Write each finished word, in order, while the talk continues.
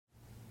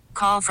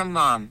call from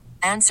mom.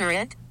 Answer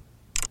it.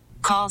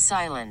 Call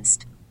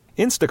silenced.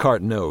 Instacart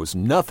knows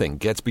nothing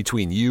gets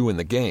between you and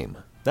the game.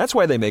 That's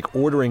why they make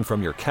ordering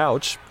from your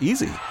couch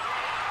easy.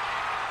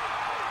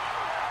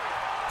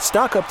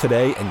 Stock up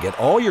today and get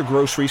all your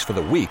groceries for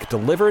the week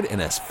delivered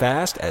in as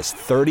fast as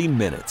 30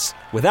 minutes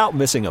without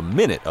missing a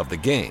minute of the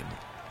game.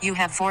 You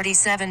have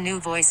 47 new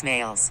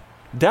voicemails.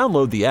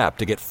 Download the app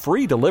to get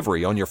free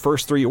delivery on your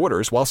first 3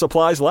 orders while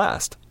supplies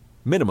last.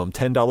 Minimum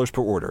 $10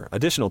 per order.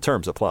 Additional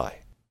terms apply.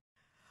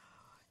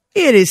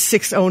 It is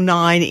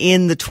 6:09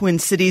 in the Twin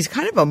Cities.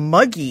 Kind of a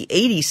muggy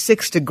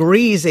 86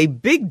 degrees. A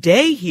big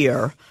day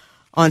here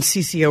on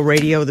CCO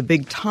Radio, the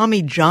big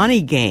Tommy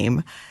Johnny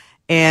game.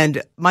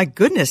 And my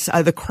goodness,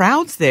 the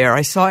crowds there.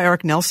 I saw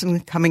Eric Nelson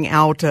coming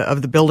out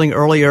of the building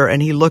earlier,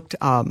 and he looked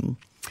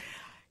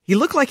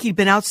like he'd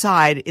been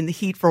outside in the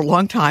heat for a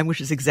long time, which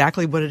is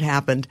exactly what had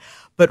happened.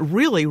 But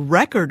really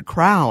record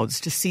crowds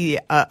to see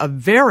a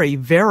very,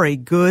 very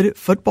good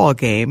football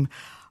game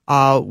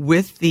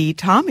with the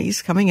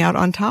Tommies coming out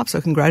on top. So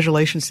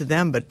congratulations to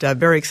them, but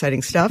very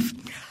exciting stuff.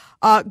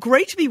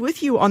 Great to be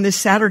with you on this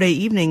Saturday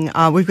evening.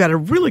 We've got a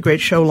really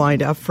great show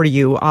lined up for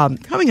you.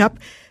 Coming up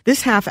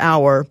this half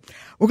hour,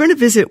 we're going to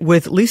visit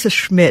with Lisa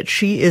Schmidt.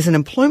 She is an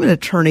employment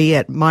attorney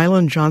at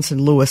Milan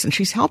Johnson Lewis, and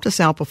she's helped us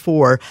out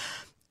before.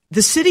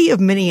 The city of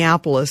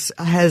Minneapolis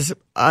has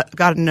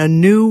gotten a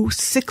new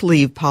sick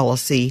leave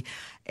policy,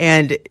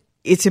 and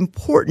it's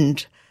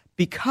important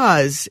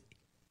because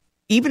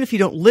even if you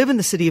don't live in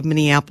the city of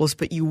Minneapolis,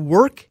 but you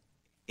work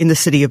in the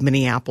city of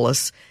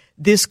Minneapolis,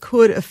 this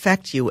could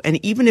affect you.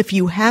 And even if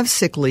you have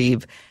sick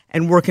leave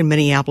and work in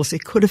Minneapolis,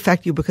 it could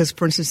affect you because,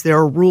 for instance, there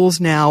are rules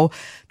now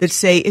that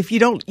say if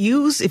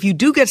you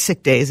do get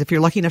sick days, if you're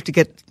lucky enough to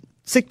get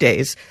sick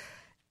days,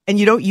 and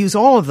you don't use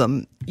all of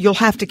them, you'll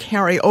have to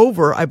carry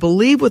over, I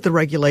believe what the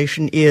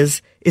regulation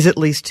is at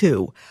least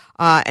 2.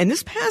 And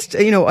this passed,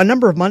 a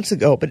number of months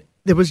ago, but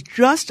there was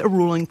just a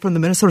ruling from the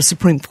Minnesota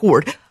Supreme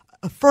Court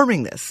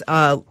affirming this.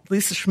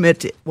 Lisa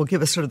Schmidt will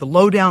give us sort of the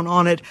lowdown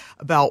on it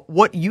about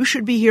what you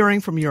should be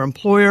hearing from your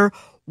employer.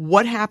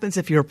 What happens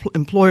if your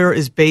employer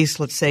is based,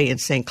 let's say, in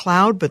St.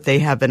 Cloud, but they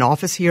have an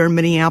office here in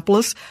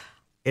Minneapolis?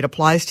 It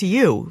applies to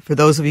you, for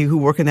those of you who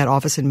work in that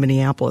office in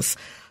Minneapolis.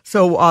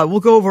 So we'll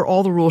go over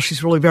all the rules.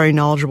 She's really very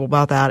knowledgeable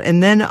about that.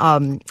 And then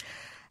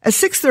at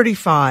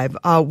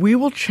 6:35, we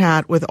will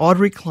chat with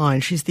Audrey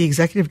Klein. She's the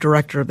executive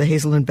director of the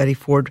Hazel and Betty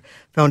Ford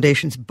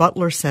Foundation's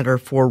Butler Center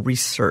for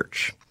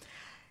Research.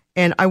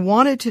 And I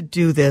wanted to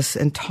do this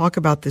and talk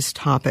about this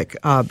topic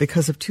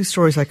because of 2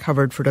 stories I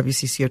covered for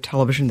WCCO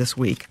television this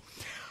week.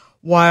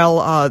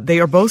 While they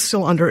are both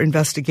still under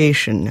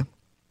investigation,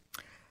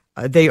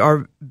 they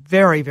are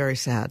very, very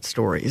sad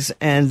stories,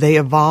 and they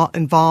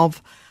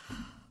involve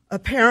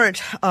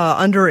apparent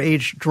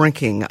underage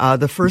drinking.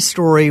 The first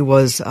story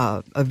was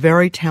a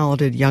very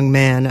talented young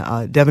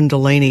man, Devin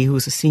Delaney, who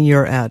was a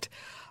senior at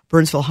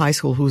Burnsville High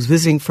School, who was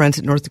visiting friends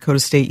at North Dakota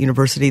State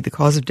University. The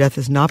cause of death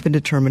has not been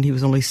determined. He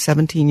was only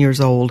 17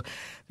 years old,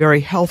 very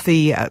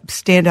healthy,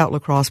 standout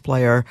lacrosse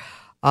player.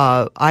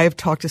 I have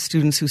talked to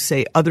students who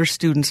say other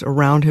students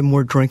around him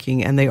were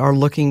drinking, and they are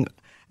looking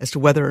as to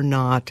whether or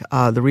not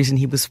the reason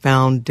he was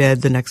found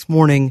dead the next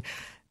morning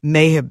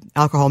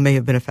alcohol may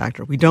have been a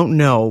factor. We don't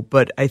know,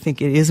 but I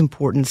think it is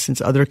important, since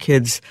other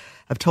kids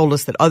have told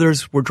us that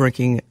others were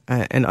drinking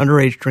and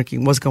underage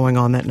drinking was going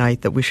on that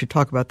night, that we should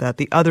talk about that.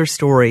 The other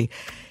story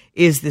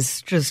is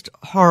this just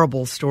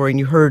horrible story, and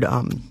you heard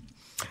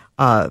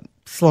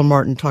Sloan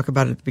Martin talk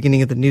about it at the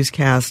beginning of the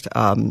newscast.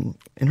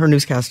 In her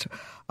newscast,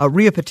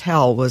 Rhea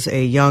Patel was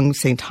a young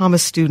St.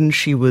 Thomas student.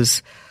 She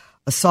was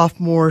a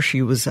sophomore.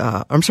 She was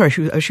a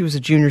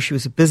junior. She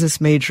was a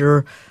business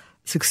major,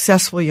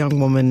 successful young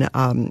woman.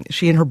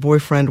 She and her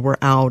boyfriend were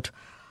out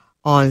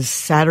on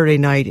Saturday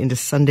night into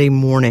Sunday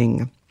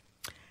morning,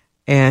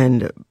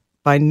 and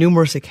by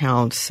numerous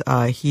accounts,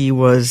 he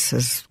was,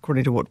 as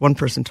according to what one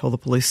person told the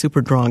police, super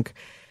drunk,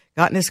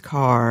 got in his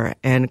car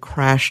and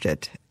crashed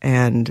it,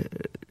 and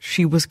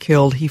she was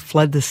killed. He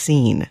fled the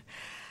scene,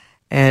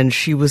 and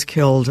she was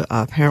killed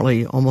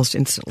apparently almost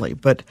instantly.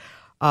 But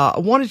I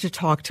wanted to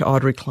talk to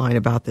Audrey Klein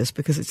about this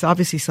because it's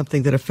obviously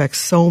something that affects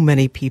so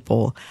many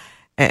people,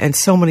 and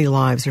so many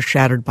lives are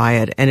shattered by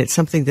it. And it's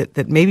something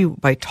that maybe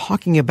by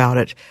talking about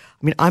it,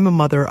 I mean, I'm a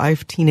mother, I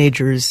have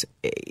teenagers.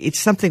 It's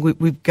something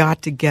we've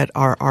got to get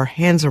our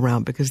hands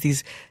around, because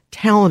these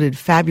talented,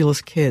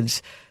 fabulous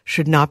kids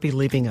should not be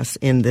leaving us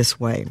in this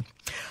way.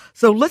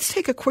 So let's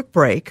take a quick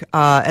break.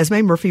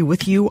 Esme Murphy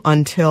with you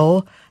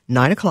until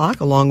 9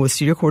 o'clock, along with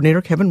studio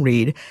coordinator Kevin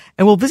Reed.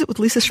 And we'll visit with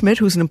Lisa Schmidt,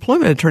 who's an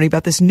employment attorney,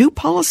 about this new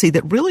policy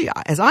that really,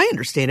 as I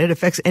understand it,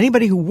 affects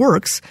anybody who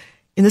works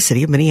in the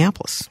city of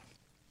Minneapolis.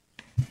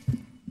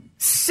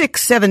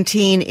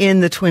 6:17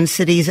 in the Twin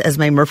Cities.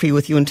 Esme Murphy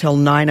with you until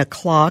 9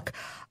 o'clock.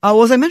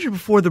 Well, as I mentioned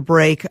before the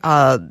break,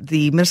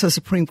 the Minnesota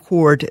Supreme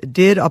Court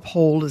did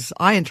uphold, as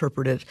I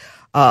interpret it,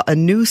 a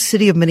new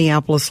city of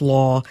Minneapolis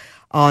law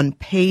on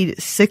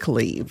paid sick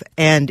leave.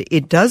 And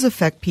it does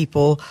affect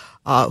people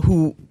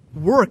who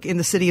work in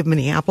the city of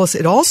Minneapolis.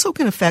 It also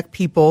can affect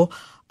people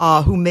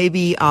who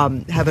maybe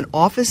have an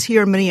office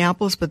here in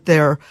Minneapolis, but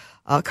their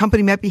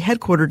company might be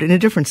headquartered in a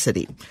different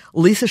city.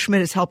 Lisa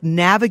Schmidt has helped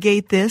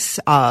navigate this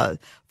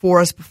for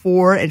us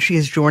before, and she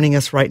is joining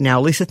us right now.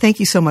 Lisa, thank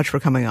you so much for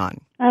coming on.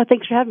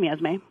 Thanks for having me,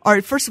 Esme. All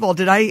right, first of all,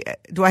 do I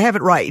have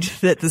it right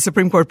that the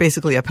Supreme Court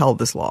basically upheld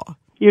this law?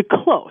 You're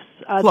close.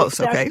 Close,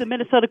 That's okay. the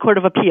Minnesota Court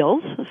of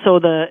Appeals, so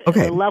the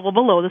level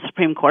below the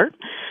Supreme Court.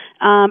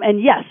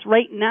 And yes,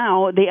 right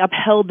now they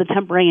upheld the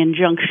temporary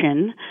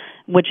injunction,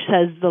 which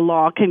says the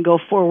law can go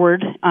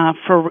forward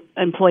for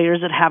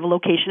employers that have a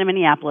location in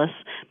Minneapolis,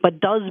 but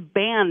does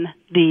ban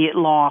the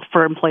law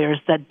for employers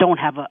that don't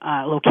have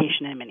a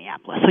location in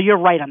Minneapolis. So you're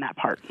right on that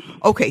part.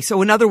 Okay,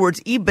 so in other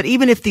words, but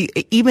even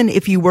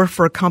if you work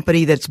for a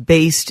company that's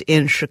based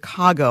in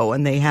Chicago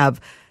and they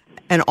have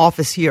an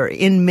office here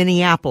in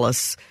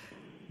Minneapolis,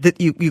 that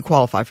you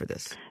qualify for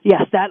this?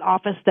 Yes,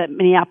 that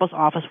Minneapolis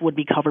office would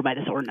be covered by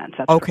this ordinance.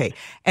 That's okay.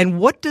 Correct. And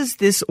what does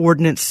this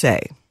ordinance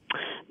say?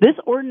 This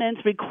ordinance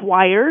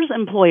requires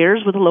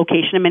employers with a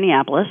location in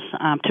Minneapolis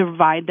to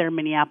provide their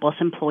Minneapolis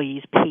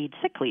employees paid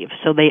sick leave.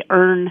 So they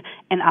earn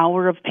an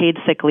hour of paid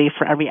sick leave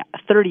for every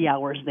 30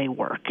 hours they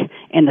work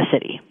in the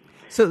city.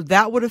 So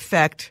that would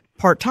affect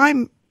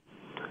part-time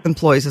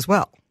employees as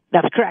well?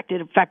 That's correct.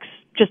 It affects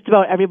just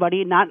about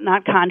everybody, not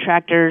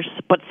contractors,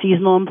 but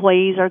seasonal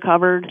employees are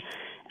covered.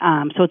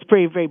 So it's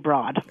very, very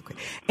broad. Okay.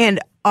 And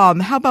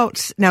how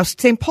about now?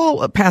 St.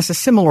 Paul passed a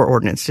similar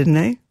ordinance, didn't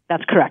they?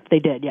 That's correct. They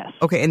did, yes.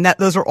 Okay, and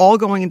those are all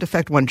going into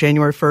effect when,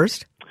 January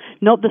 1st?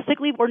 No, the sick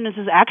leave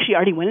ordinances actually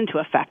already went into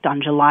effect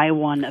on July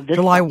 1 of this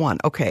July month. 1,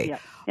 okay.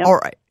 Yep. All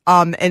right.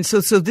 And so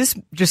this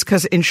just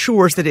because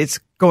ensures that it's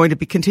going to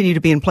continue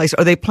to be in place.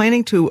 Are they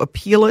planning to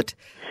appeal it?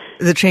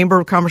 The Chamber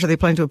of Commerce, are they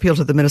planning to appeal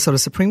to the Minnesota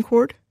Supreme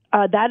Court?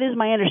 That is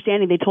my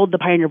understanding. They told the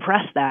Pioneer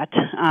Press that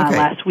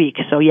last week.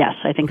 So yes,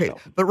 I think so.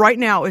 But right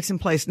now it's in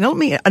place. Now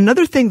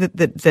another thing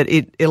that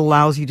it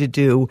allows you to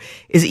do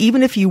is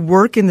even if you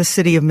work in the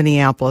city of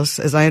Minneapolis,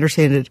 as I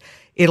understand it,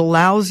 it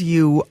allows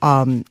you,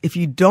 if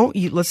you don't,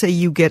 let's say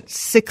you get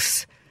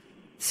 6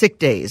 sick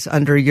days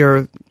under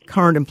your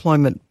current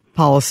employment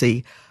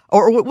policy,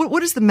 or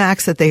what is the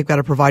max that they've got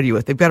to provide you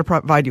with? They've got to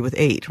provide you with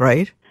 8,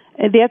 right?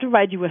 They have to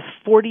provide you with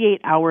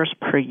 48 hours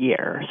per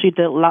year. So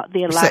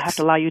they have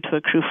to allow you to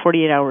accrue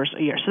 48 hours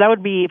a year. So that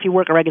would be, if you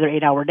work a regular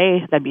 8-hour day,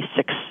 that'd be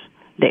 6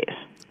 days.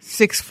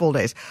 6 full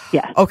days.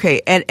 Yeah.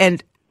 Okay.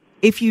 And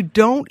if you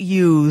don't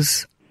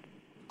use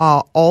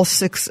all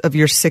 6 of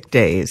your sick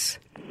days,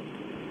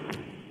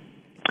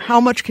 how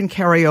much can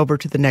carry over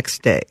to the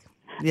next day?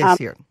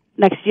 Year.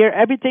 Next year,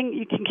 everything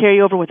you can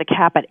carry over with a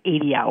cap at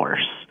 80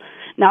 hours.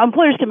 Now,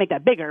 employers can make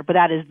that bigger, but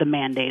that is the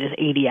mandate, is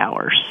 80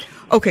 hours.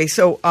 Okay,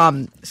 so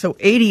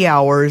 80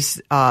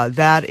 hours,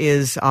 that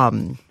is,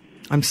 I'm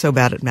so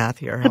bad at math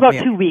here. It's about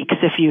 2 weeks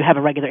if you have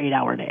a regular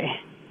 8-hour day.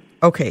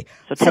 Okay.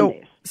 So 10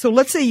 days. So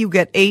let's say you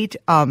get 8,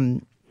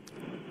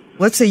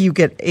 let's say you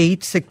get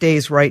 8 sick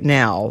days right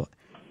now,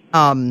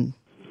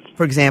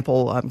 for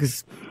example,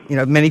 because,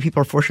 many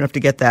people are fortunate enough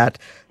to get that.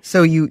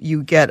 So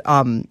you get,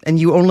 and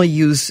you only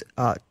use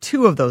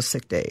 2 of those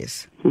sick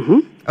days. Mm-hmm.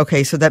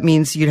 Okay, so that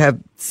means you'd have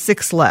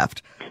 6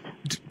 left.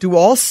 Do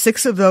all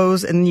 6 of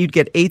those, and you'd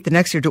get 8 the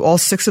next year, do all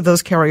 6 of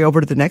those carry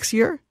over to the next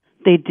year?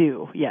 They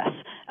do, yes.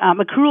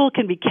 Accrual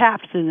can be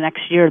capped to the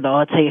next year, though.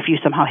 Let's say if you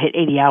somehow hit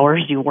 80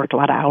 hours, you worked a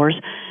lot of hours,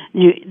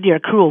 your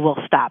accrual will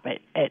stop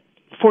at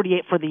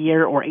 48 for the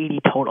year or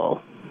 80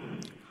 total.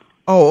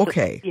 Oh,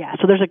 okay.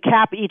 So there's a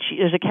cap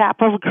there's a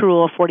cap of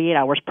accrual of 48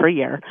 hours per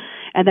year,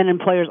 and then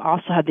employers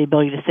also have the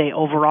ability to say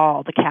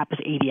overall the cap is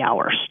 80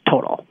 hours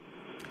total.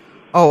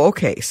 Oh,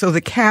 okay. So the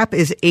cap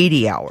is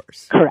 80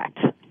 hours. Correct.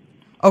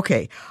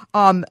 Okay.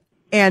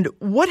 And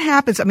what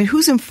happens? I mean,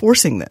 who's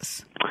enforcing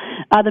this?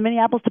 The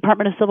Minneapolis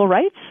Department of Civil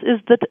Rights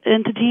is the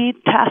entity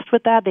tasked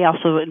with that. They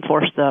also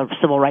enforce the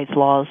civil rights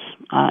laws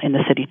in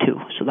the city too.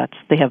 So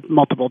they have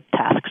multiple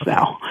tasks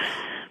now.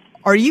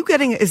 Are you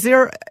getting,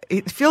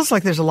 it feels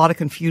like there's a lot of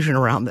confusion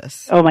around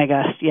this. Oh my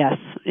gosh, yes.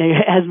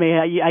 Esme,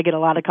 I get a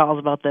lot of calls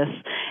about this.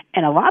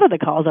 And a lot of the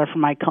calls are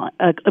from my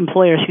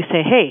employers who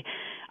say, hey,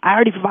 I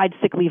already provide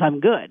sick leave, I'm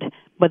good.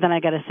 But then I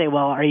got to say,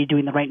 well, are you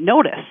doing the right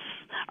notice?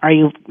 Are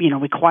you,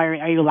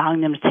 are you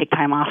allowing them to take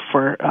time off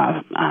for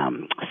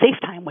safe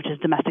time, which is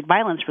domestic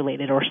violence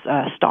related or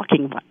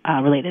stalking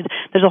related?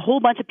 There's a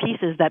whole bunch of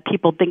pieces that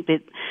people think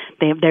that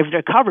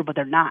they're covered, but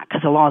they're not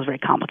because the law is very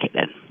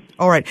complicated.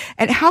 All right.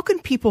 And how can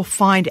people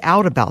find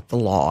out about the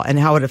law and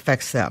how it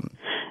affects them?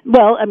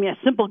 Well, I mean, a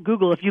simple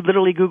Google, if you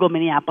literally Google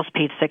Minneapolis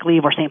paid sick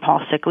leave or St.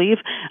 Paul sick leave,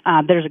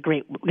 there's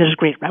great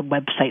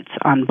websites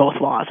on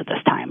both laws at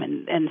this time.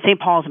 And St.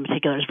 Paul's in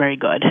particular is very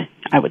good,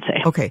 I would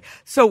say. Okay.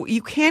 So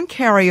you can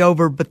carry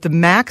over, but the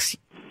max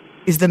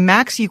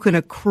you can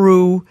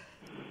accrue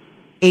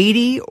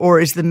 80, or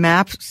is the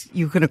max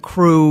you can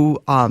accrue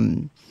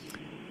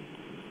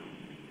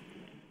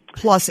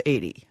plus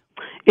 80?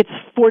 It's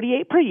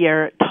 48 per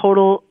year,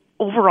 total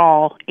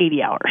overall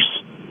 80 hours.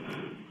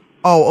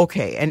 Oh,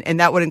 okay. And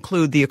that would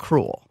include the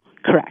accrual.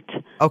 Correct.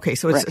 Okay,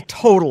 so it's a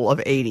total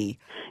of 80.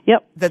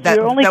 Yep.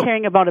 You're only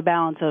carrying about a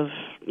balance of,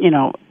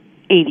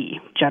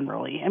 80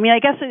 generally. I mean, I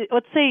guess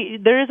let's say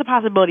there is a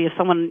possibility if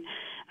someone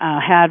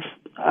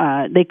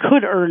they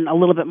could earn a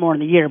little bit more in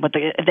the year, but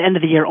at the end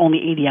of the year, only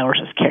 80 hours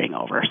is carrying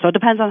over. So it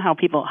depends on how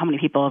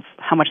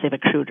much they've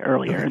accrued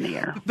earlier in the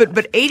year.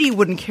 But 80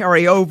 wouldn't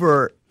carry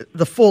over.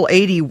 The full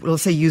 80,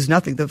 let's say, use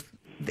nothing. The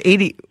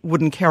 80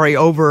 wouldn't carry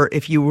over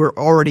if you were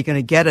already going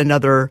to get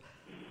another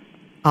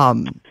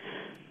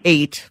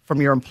 8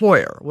 from your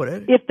employer, would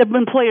it? If the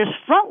employer's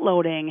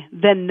front-loading,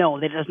 then no,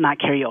 that does not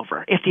carry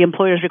over. If the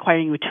employer is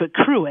requiring you to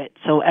accrue it,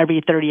 so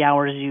every 30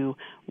 hours you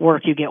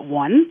work, you get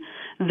 1,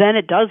 then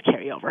it does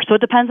carry over. So it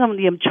depends on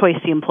the choice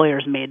the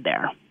employer's made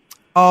there.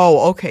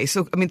 Oh, okay.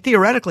 So, I mean,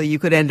 theoretically, you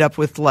could end up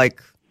with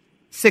like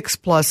 6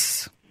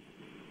 plus,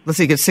 let's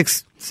say you get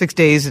six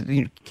days and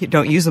you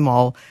don't use them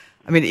all.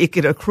 I mean, it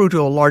could accrue to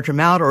a large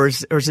amount, or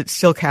is it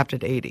still capped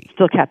at 80?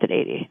 Still capped at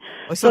 80.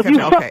 Oh, so let's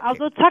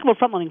talk about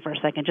front loading for a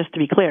second, just to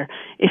be clear.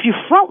 If you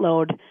front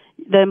load,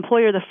 the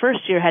employer the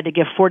first year had to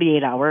give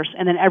 48 hours,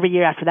 and then every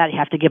year after that you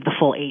have to give the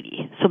full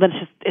 80. So then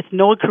it's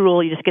no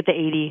accrual, you just get the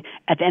 80.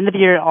 At the end of the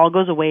year, it all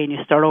goes away, and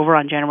you start over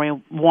on January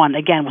 1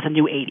 again with a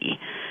new 80.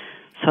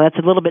 So that's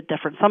a little bit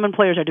different. Some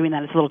employers are doing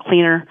that. It's a little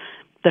cleaner.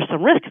 There's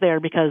some risk there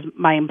because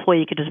my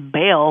employee could just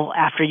bail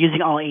after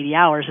using all 80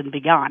 hours and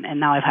be gone, and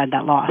now I've had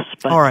that loss.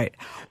 But, all right.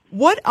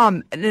 What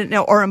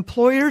now are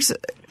employers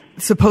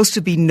supposed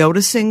to be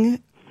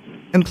noticing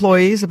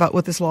employees about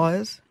what this law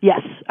is? Yes,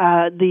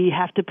 they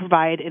have to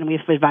provide, and we've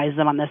advised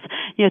them on this.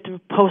 You have to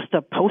post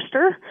a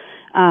poster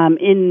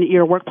in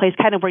your workplace,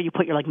 kind of where you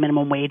put your like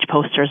minimum wage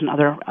posters and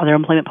other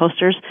employment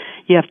posters.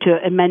 You have to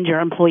amend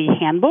your employee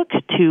handbook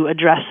to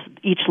address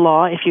each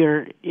law. If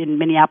you're in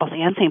Minneapolis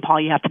and St.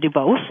 Paul, you have to do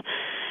both.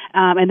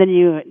 And then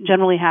you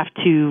generally have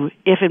to,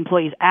 if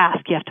employees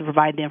ask, you have to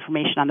provide the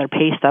information on their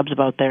pay stubs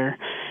about their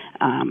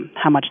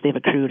how much they've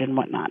accrued and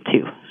whatnot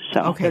too.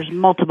 So There's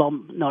multiple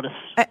notice.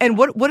 And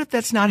what if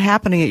that's not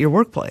happening at your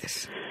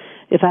workplace?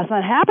 If that's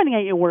not happening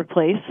at your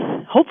workplace,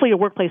 hopefully your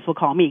workplace will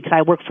call me because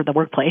I work for the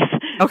workplace.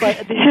 Okay.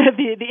 But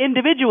the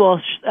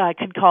individual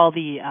could call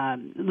the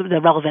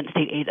relevant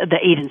the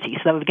agency.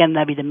 So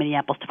that'd be the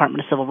Minneapolis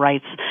Department of Civil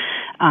Rights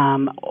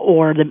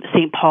or the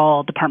St.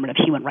 Paul Department of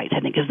Human Rights, I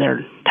think is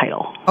their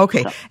title.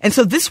 Okay. And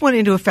so this went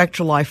into effect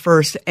July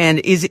 1st, and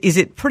is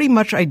it pretty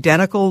much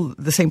identical,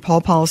 the St.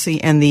 Paul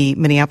policy and the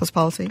Minneapolis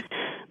policy?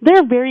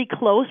 They're very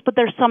close, but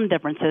there's some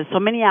differences. So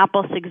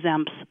Minneapolis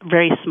exempts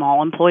very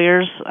small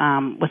employers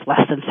with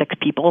less than 6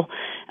 people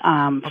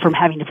from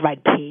having to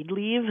provide paid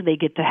leave. They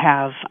get to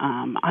have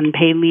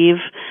unpaid leave.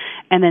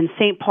 And then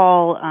St.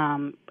 Paul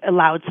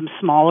allowed some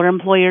smaller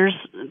employers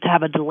to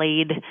have a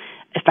delayed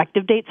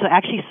effective date. So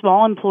actually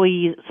small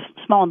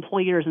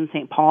employers in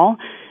St. Paul,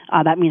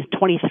 that means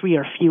 23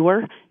 or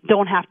fewer,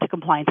 don't have to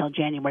comply until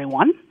January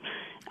 1.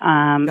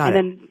 And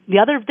then the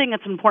other thing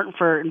that's important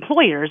for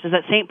employers is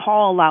that St.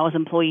 Paul allows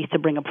employees to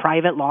bring a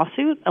private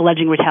lawsuit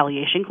alleging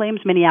retaliation claims.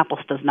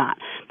 Minneapolis does not.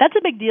 That's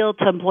a big deal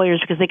to employers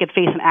because they could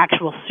face an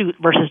actual suit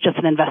versus just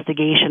an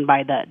investigation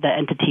by the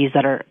entities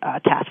that are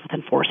tasked with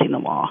enforcing the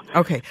law.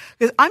 Okay,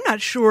 because I'm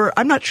not sure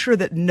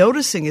that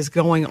noticing is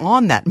going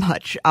on that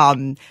much.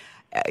 I'm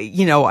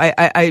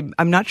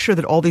not sure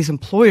that all these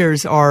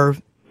employers are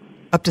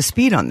up to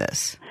speed on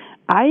this.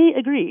 I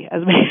agree,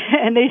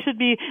 and they should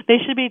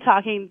be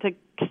talking to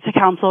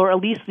counsel, or at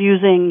least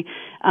using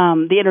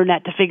the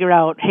internet to figure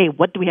out, hey,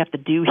 what do we have to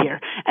do here?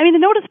 I mean, the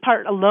notice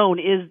part alone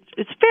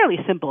it's fairly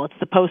simple. It's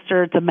the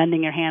poster, it's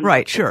amending your handbook.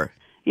 Right, sure.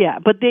 Yeah,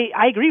 but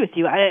I agree with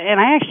you, and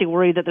I actually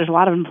worry that there's a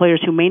lot of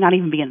employers who may not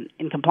even be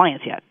in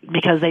compliance yet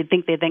because they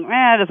think it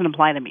doesn't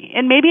apply to me,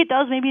 and maybe it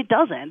does, maybe it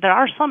doesn't. There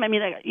are some. I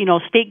mean,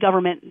 state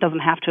government doesn't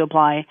have to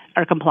apply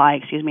or comply.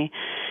 Excuse me.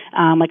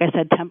 Like I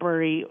said,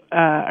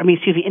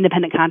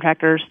 independent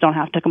contractors don't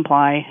have to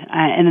comply,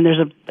 and then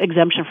there's an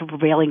exemption for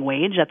prevailing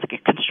wage. That's like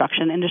a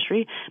construction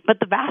industry, but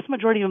the vast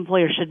majority of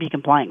employers should be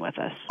complying with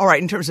this. All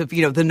right, in terms of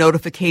the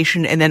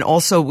notification and then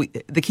also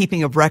the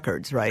keeping of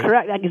records, right?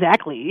 Correct.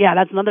 Exactly. Yeah,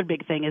 that's another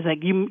big thing. Is like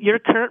your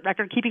current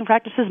record-keeping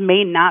practices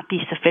may not be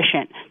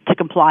sufficient to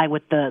comply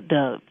with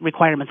the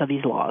requirements of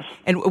these laws.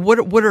 And what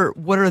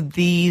are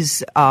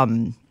these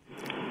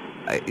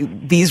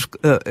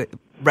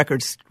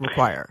records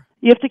require?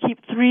 You have to keep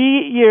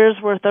 3 years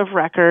worth of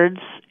records,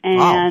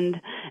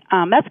 and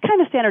that's kind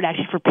of standard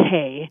actually for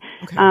pay.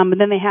 Okay. But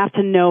then they have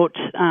to note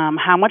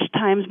how much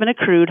time's been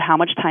accrued, how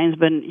much time's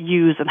been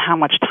used, and how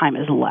much time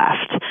is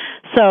left.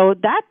 So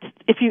that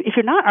if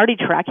you're not already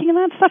tracking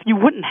that stuff, you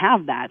wouldn't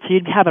have that. So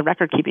you'd have a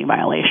record-keeping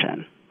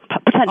violation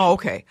potentially. Oh,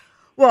 okay.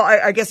 Well,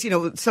 I guess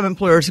some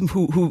employers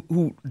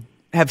who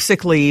have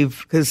sick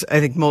leave, because I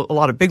think a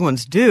lot of big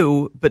ones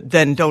do, but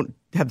then don't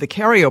have the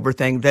carryover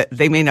thing, that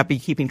they may not be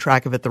keeping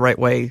track of it the right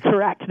way.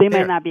 Correct. They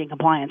may not be in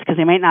compliance because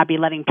they might not be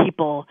letting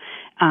people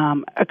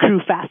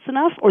accrue fast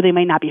enough, or they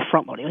may not be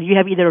front-loading. You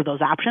have either of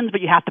those options,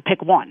 but you have to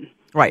pick one.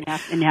 Right.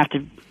 And you have to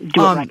do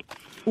it right.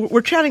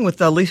 We're chatting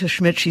with Lisa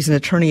Schmidt. She's an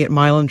attorney at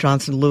Milan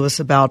Johnson Lewis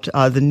about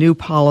the new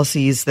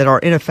policies that are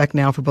in effect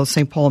now for both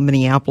St. Paul and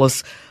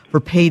Minneapolis for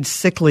paid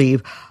sick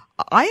leave.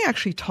 I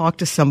actually talked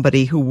to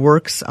somebody who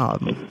works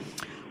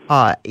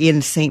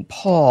in St.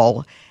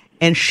 Paul,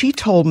 and she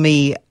told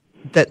me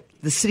that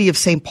the city of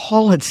St.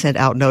 Paul had sent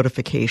out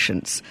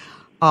notifications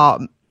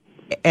and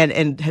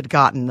had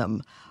gotten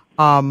them.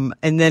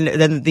 And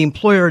then the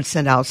employer had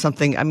sent out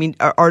something. I mean,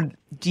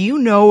 do you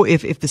know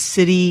if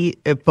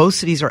both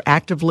cities are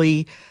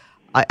actively,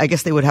 I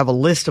guess they would have a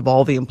list of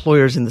all the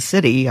employers in the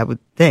city, I would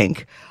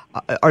think.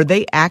 Are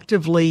they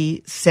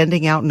actively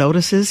sending out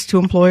notices to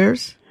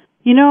employers?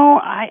 You know,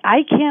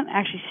 I can't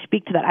actually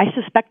speak to that. I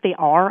suspect they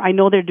are. I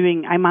know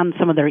I'm on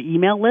some of their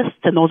email lists,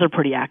 and those are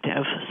pretty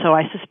active. So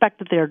I suspect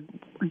that they're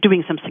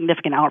doing some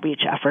significant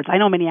outreach efforts. I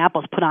know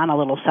Minneapolis put on a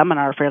little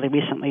seminar fairly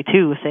recently,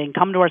 too, saying,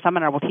 come to our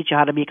seminar, we'll teach you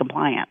how to be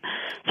compliant.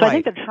 So I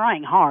think they're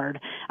trying hard.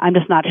 I'm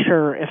just not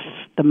sure if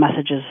the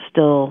message is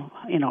still,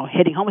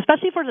 hitting home,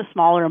 especially for the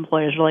smaller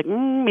employers who are like,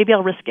 maybe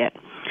I'll risk it.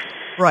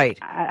 Right.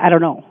 I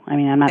don't know. I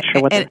mean, I'm not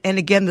sure what. And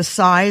again, the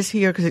size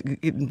here, because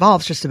it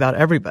involves just about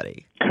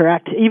everybody.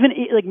 Correct. Even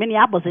like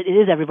Minneapolis, it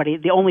is everybody.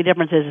 The only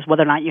difference is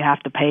whether or not you have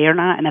to pay or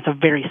not, and that's a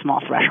very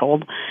small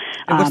threshold.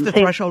 And what's the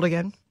threshold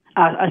again?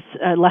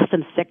 Less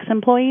than 6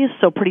 employees,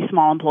 so pretty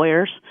small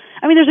employers.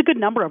 I mean, there's a good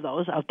number of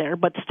those out there,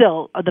 but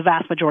still, the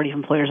vast majority of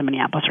employers in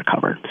Minneapolis are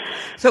covered.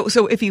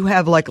 So if you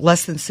have like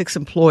less than 6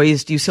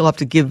 employees, do you still have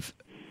to give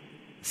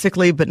sick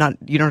leave, but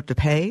you don't have to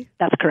pay?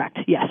 That's correct.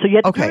 Yeah. So you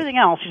have to do everything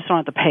else, you just don't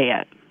have to pay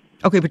it.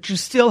 Okay, but you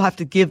still have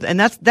to give, and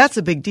that's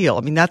a big deal. I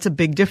mean, that's a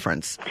big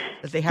difference.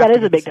 That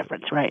is a big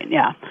difference, right?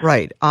 Yeah.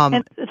 Right.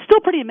 And it's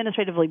still pretty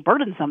administratively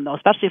burdensome, though,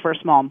 especially for a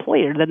small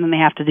employer. Then they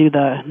have to do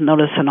the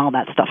notice and all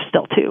that stuff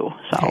still, too.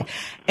 So. Okay.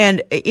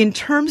 And in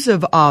terms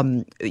of,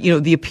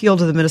 the appeal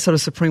to the Minnesota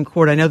Supreme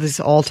Court, I know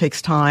this all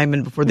takes time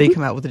and before they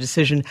come out with a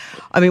decision.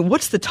 I mean,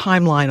 what's the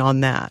timeline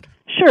on that?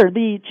 Sure.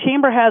 The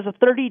chamber has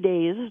 30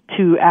 days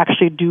to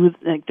actually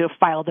to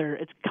file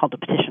it's called a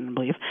petition, I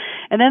believe.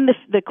 And then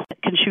the court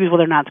can choose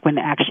whether or not it's going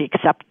to actually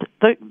accept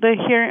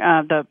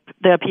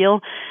the appeal.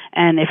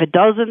 And if it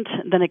doesn't,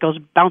 then it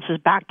bounces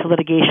back to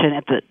litigation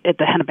at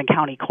the Hennepin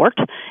County Court.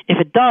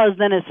 If it does,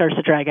 then it starts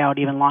to drag out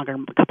even longer,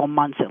 a couple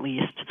months at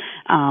least,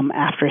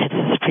 after it hits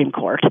the Supreme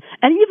Court.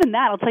 And even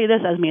that, I'll tell you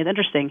this, Esme, it's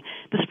interesting.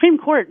 The Supreme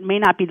Court may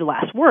not be the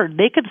last word.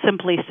 They could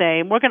simply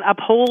say, we're going to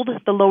uphold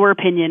the lower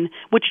opinion,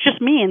 which just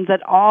means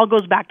that all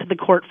goes back to the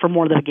court for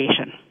more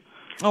litigation.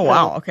 Oh,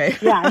 wow. Okay.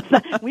 Yeah.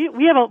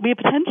 We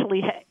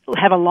potentially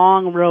have a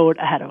long road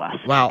ahead of us.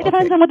 Wow. It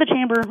depends on what the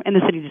chamber and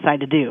the city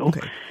decide to do.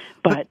 Okay.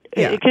 But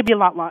it could be a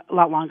lot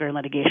longer in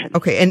litigation.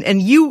 Okay.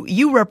 And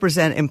you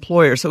represent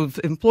employers. So if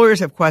employers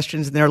have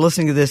questions and they're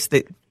listening to this,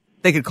 they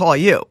could call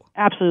you.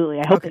 Absolutely.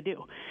 I hope they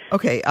do.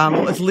 Okay.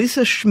 It's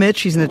Lisa Schmidt.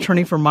 She's an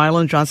attorney for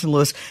Milan Johnson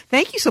Lewis.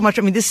 Thank you so much.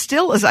 I mean, this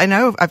still is, I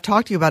know I've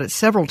talked to you about it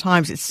several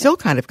times. It's still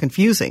kind of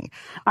confusing.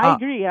 I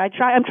agree. I'm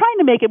trying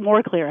to make it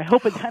more clear. I'm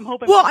hoping.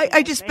 Well,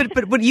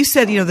 but what you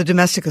said, the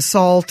domestic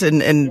assault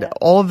and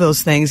all of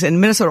those things,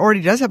 and Minnesota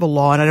already does have a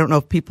law, and I don't know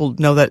if people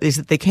know that, is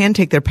that they can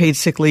take their paid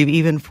sick leave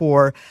even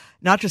for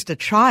not just a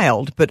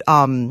child, but,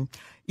 a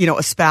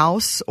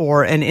spouse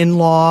or an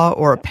in-law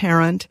or a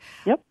parent.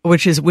 Yep.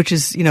 Which is,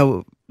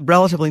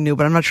 relatively new,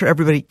 but I'm not sure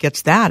everybody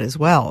gets that as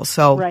well.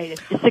 So right,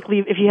 it's sick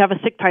leave. If you have a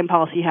sick time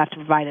policy, you have to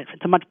provide it.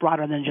 It's much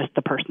broader than just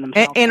the person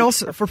themselves, and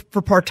also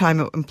for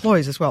part-time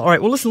employees as well. All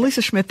right. Well, listen,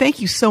 Lisa Schmidt,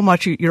 thank you so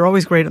much. You're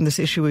always great on this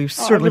issue. We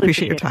certainly really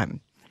appreciate your time.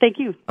 Thank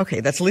you.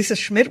 Okay, that's Lisa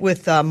Schmidt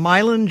with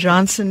Milan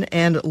Johnson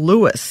and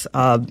Lewis.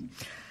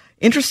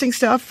 Interesting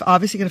stuff.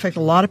 Obviously, going to affect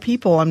a lot of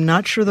people. I'm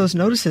not sure those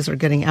notices are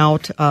getting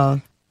out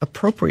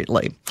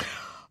appropriately.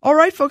 All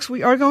right, folks,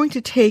 we are going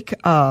to take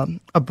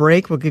a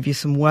break. We'll give you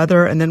some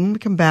weather, and then when we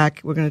come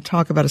back, we're going to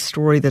talk about a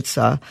story that's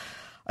a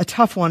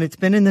tough one. It's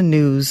been in the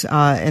news,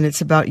 and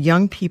it's about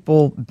young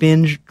people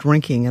binge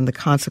drinking and the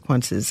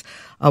consequences.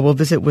 We'll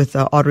visit with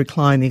Audrey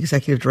Klein, the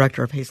executive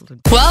director of Hazelden.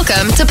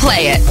 Welcome to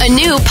Play It, a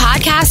new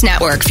podcast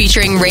network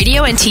featuring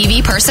radio and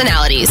TV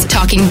personalities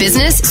talking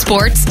business,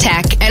 sports,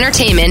 tech,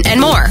 entertainment,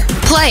 and more.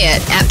 Play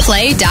it at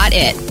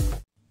play.it.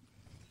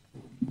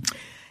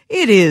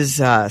 It is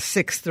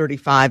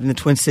 6:35 in the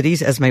Twin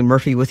Cities. Esme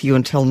Murphy with you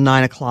until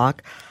 9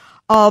 o'clock.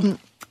 I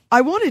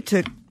wanted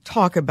to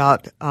talk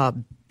about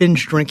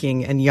binge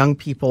drinking and young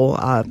people,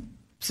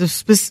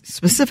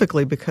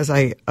 specifically because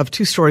of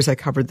 2 stories I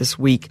covered this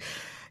week.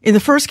 In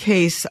the first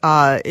case,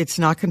 it's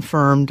not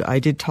confirmed. I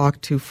did talk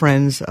to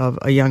friends of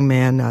a young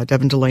man,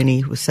 Devin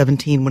Delaney, who was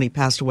 17 when he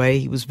passed away.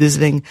 He was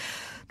visiting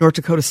North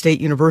Dakota State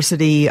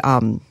University.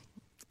 A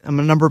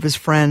number of his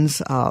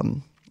friends,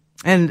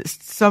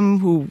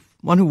 and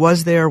one who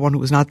was there, one who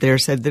was not there,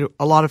 said that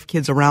a lot of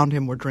kids around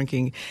him were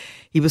drinking.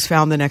 He was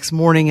found the next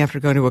morning after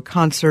going to a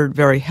concert,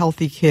 very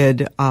healthy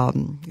kid.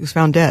 He was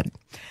found dead.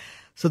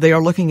 So they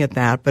are looking at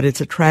that, but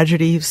it's a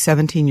tragedy.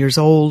 17 years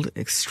old,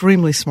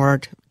 extremely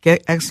smart,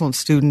 excellent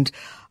student,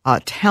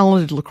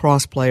 talented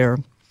lacrosse player.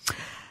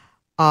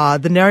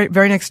 The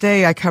very next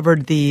day, I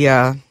covered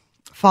the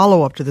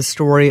follow-up to the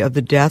story of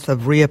the death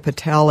of Ria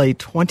Patel, a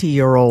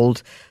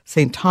 20-year-old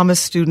St. Thomas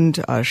student.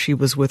 She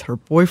was with her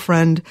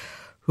boyfriend,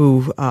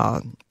 who,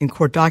 in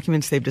court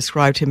documents, they've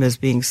described him as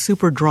being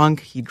super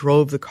drunk. He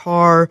drove the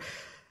car,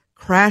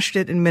 crashed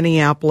it in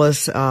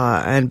Minneapolis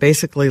and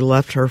basically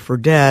left her for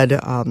dead,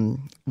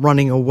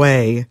 running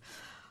away,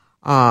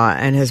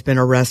 and has been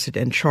arrested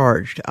and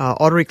charged.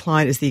 Audrey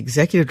Klein is the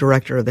executive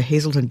director of the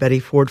Hazelden Betty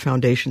Ford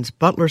Foundation's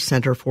Butler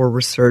Center for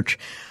Research.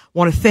 I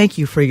want to thank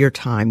you for your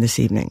time this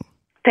evening.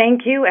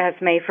 Thank you,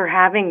 Esme, for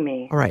having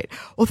me. All right.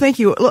 Well, thank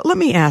you. Let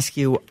me ask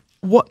you,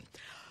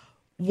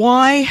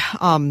 why,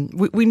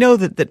 we know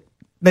that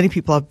many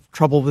people have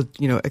trouble with,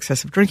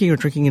 excessive drinking or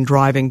drinking and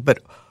driving, but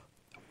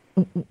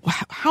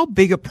how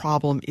big a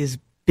problem is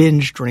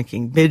binge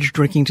drinking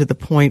to the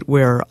point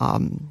where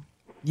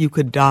you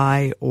could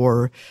die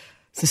or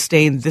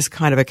sustain this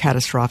kind of a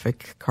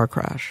catastrophic car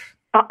crash?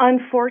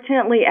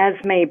 Unfortunately,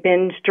 Esme,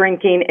 binge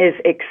drinking is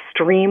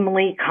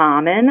extremely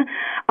common.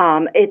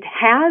 It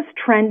has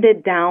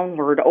trended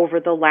downward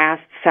over the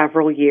last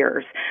several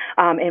years.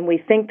 And we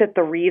think that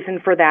the reason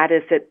for that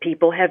is that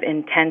people have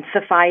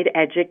intensified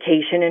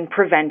education and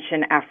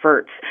prevention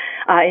efforts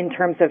in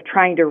terms of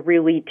trying to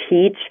really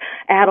teach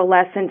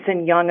adolescents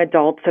and young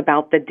adults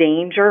about the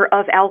danger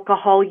of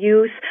alcohol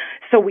use.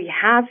 So we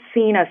have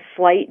seen a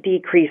slight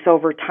decrease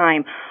over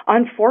time.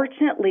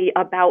 Unfortunately,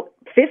 about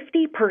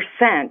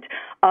 50%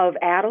 of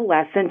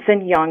adolescents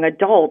and young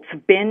adults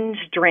binge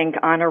drink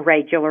on a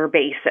regular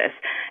basis.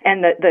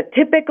 And the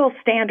typical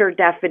standard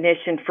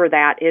definition for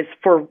that is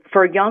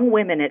for young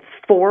women, it's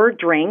 4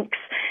 drinks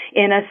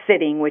in a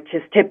sitting, which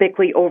is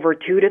typically over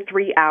 2 to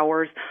 3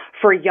 hours.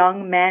 For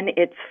young men,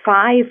 it's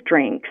 5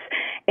 drinks.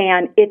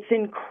 And it's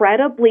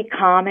incredibly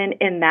common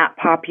in that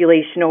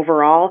population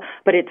overall,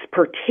 but it's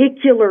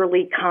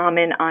particularly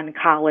common on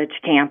college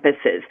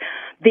campuses.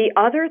 The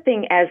other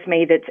thing,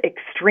 Esme, that's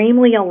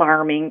extremely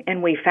alarming,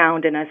 and we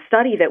found in a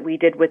study that we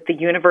did with the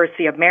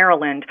University of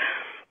Maryland,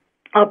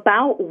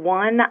 about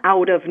 1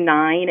 out of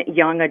 9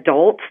 young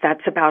adults,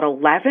 that's about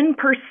 11%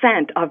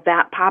 of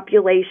that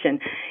population,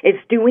 is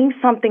doing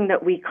something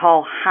that we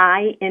call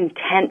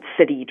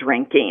high-intensity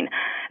drinking.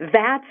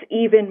 That's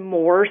even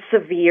more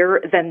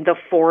severe than the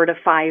 4 to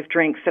 5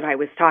 drinks that I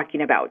was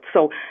talking about.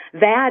 So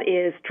that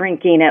is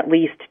drinking at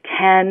least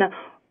 10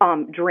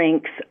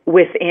 drinks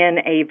within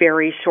a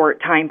very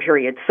short time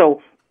period.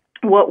 So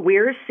what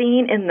we're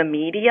seeing in the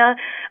media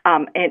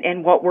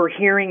and what we're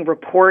hearing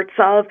reports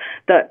of,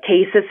 the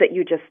cases that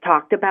you just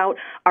talked about,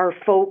 are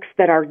folks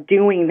that are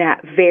doing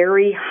that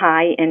very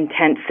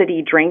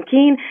high-intensity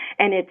drinking,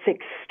 and it's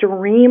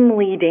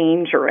extremely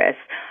dangerous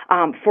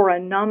for a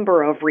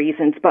number of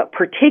reasons, but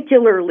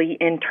particularly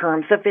in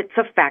terms of its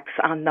effects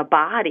on the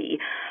body.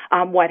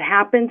 What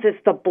happens is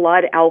the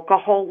blood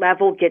alcohol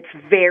level gets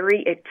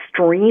very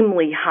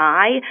extremely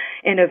high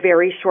in a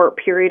very short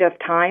period of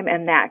time,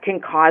 and that can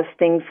cause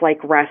things like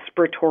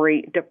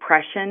respiratory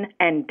depression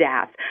and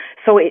death.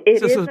 So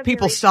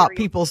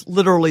people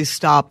literally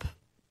stop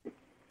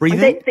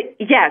breathing?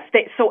 Yes.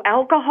 So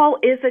alcohol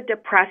is a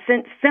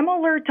depressant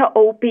similar to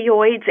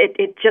opioids.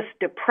 It just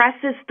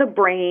depresses the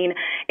brain.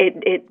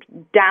 It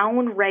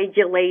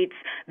down-regulates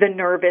the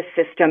nervous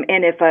system.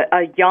 And if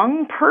a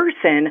young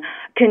person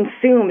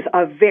consumes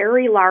a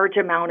very large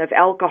amount of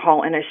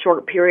alcohol in a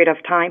short period of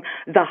time,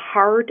 the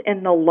heart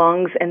and the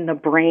lungs and the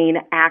brain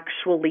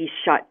actually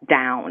shut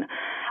down.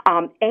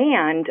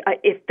 And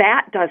if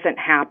that doesn't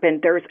happen,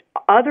 there's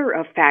other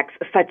effects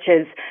such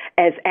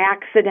as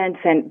accidents,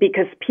 and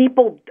because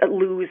people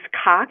lose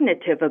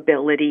cognitive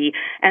ability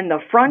and the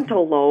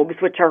frontal lobes,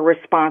 which are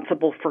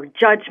responsible for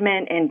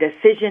judgment and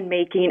decision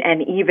making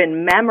and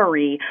even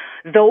memory,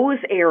 those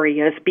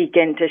areas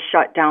begin to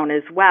shut down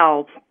as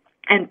well.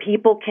 And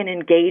people can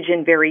engage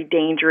in very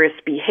dangerous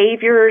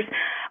behaviors,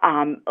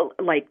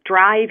 like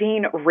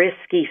driving,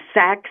 risky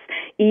sex,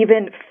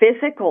 even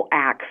physical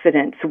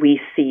accidents we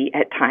see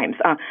at times.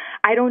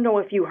 I don't know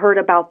if you heard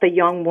about the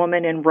young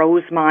woman in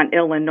Rosemont,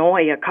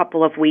 Illinois, a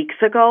couple of weeks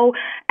ago,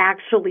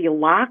 actually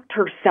locked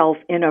herself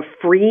in a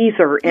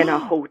freezer in a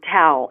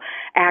hotel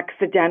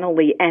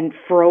accidentally and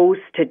froze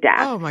to death.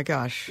 Oh, my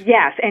gosh.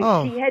 Yes,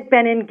 and she had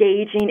been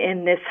engaging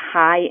in this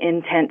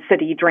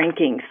high-intensity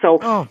drinking.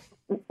 So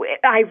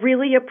I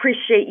really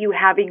appreciate you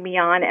having me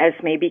on,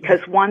 Esme,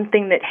 because one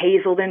thing that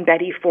Hazelden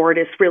Betty Ford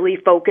is really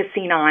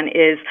focusing on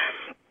is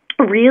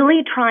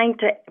really trying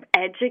to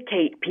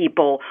educate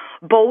people,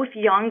 both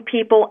young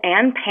people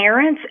and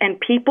parents and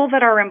people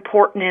that are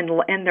important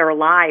in their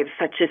lives,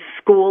 such as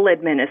school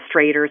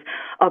administrators,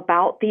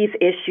 about these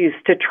issues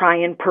to try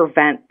and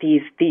prevent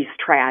these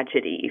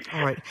tragedies.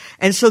 All right.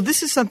 And so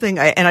this is something,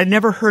 and I'd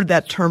never heard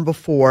that term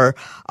before.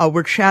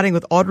 We're chatting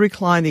with Audrey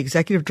Klein, the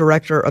executive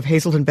director of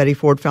Hazelden Betty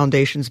Ford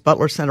Foundation's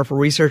Butler Center for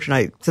Research, and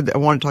I said that I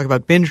want to talk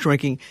about binge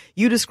drinking.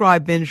 You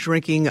describe binge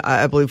drinking,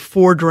 I believe,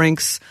 4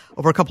 drinks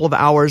over a couple of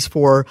hours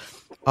for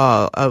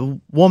a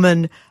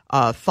woman,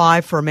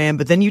 5 for a man,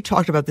 but then you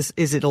talked about this.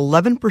 Is it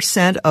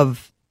 11%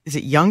 of, is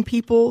it young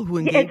people who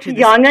engage in this?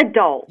 Young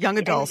adults. Young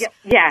adults.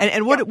 Yes.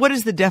 And what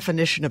is the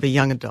definition of a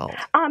young adult?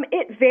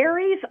 It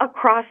varies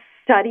across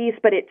studies,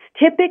 but it's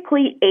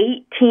typically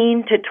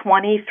 18 to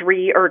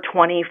 23 or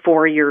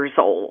 24 years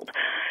old.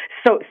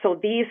 So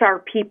these are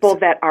people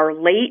that are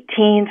late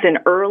teens and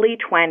early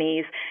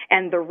 20s,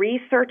 and the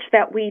research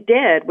that we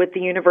did with the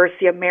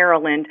University of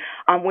Maryland,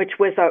 which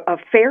was a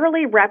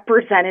fairly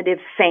representative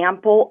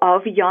sample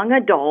of young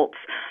adults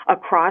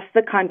across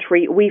the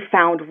country, we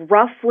found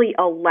roughly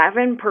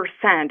 11%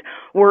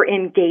 were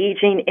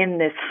engaging in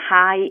this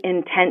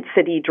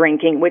high-intensity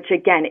drinking, which,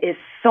 again, is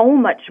so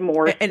much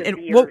more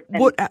severe.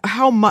 And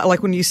how much,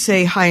 like when you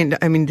say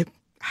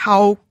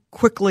how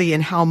quickly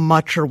and how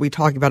much are we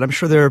talking about? I'm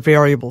sure there are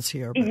variables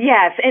here. But.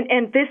 Yes,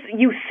 and this,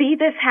 you see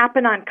this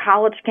happen on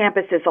college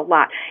campuses a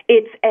lot.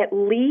 It's at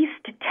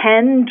least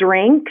 10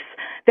 drinks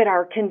that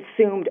are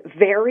consumed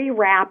very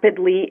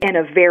rapidly in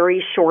a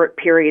very short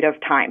period of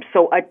time.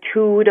 So a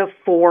 2 to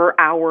 4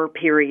 hour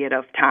period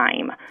of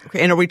time.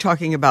 Okay, and are we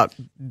talking about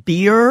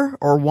beer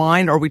or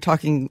wine? Or are we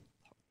talking...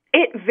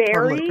 It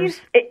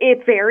varies.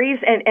 It varies,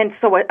 and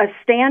so a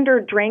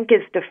standard drink is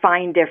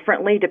defined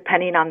differently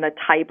depending on the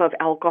type of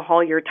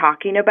alcohol you're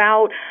talking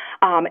about.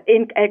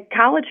 At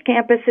college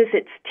campuses,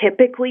 it's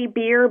typically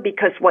beer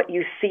because what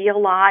you see a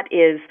lot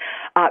is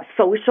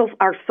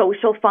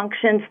social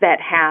functions that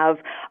have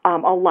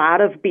a lot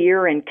of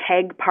beer and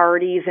keg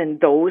parties and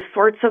those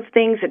sorts of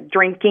things,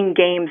 drinking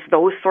games,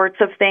 those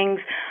sorts of things.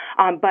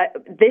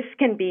 But this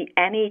can be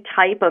any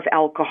type of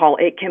alcohol.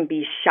 It can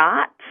be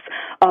shots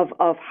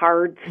of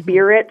hard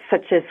spirits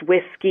such as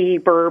whiskey,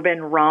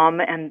 bourbon, rum,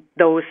 and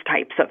those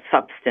types of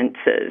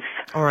substances.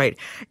 All right.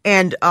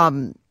 And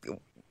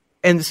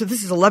so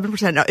this is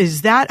 11%. Now,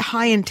 is that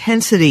high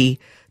intensity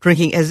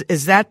drinking?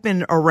 Has that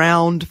been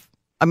around?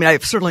 I mean,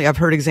 I've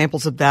heard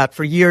examples of that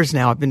for years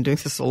now. I've been doing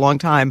this a long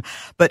time.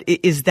 But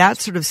is that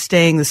sort of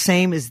staying the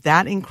same? Is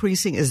that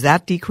increasing? Is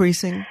that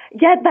decreasing?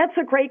 Yeah, that's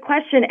a great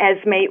question,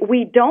 Esme.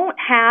 We don't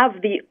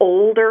have the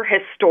older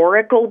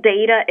historical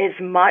data as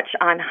much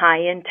on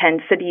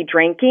high-intensity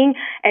drinking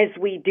as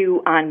we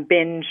do on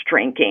binge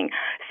drinking.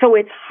 So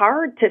it's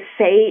hard to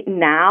say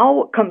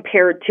now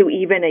compared to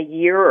even a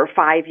year or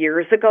 5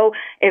 years ago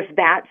if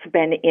that's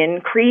been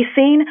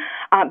increasing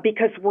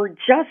because we're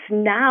just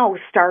now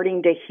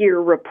starting to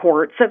hear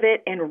reports of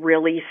it and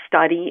really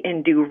study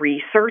and do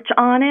research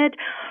on it.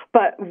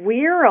 But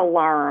we're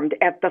alarmed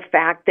at the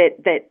fact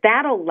that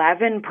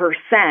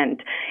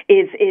 11%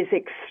 is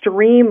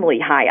extremely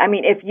high. I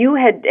mean, if you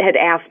had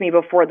asked me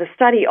before the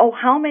study,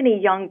 how many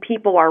young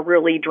people are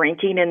really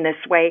drinking in this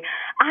way,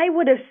 I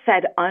would have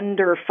said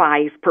under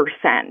 5%.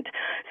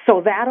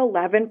 So that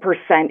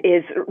 11%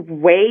 is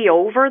way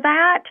over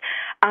that.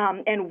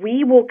 And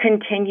we will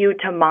continue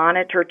to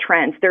monitor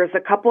trends. There's a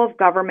couple of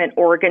government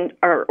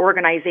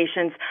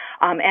organizations,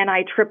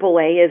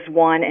 NIAAA is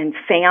one, and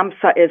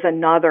SAMHSA is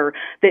another,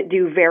 that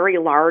do very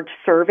large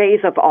surveys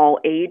of all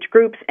age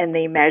groups, and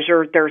they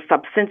measure their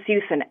substance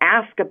use and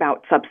ask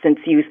about substance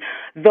use.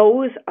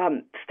 Those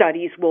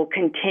studies will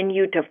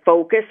continue to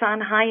focus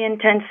on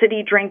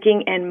high-intensity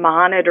drinking and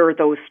monitor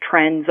those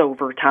trends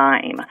over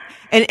time.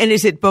 And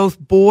is it both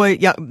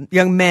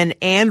young men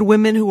and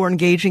women who are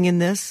engaging in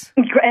this?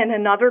 And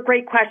another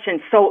great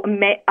question. So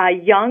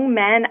young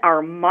men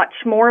are much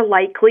more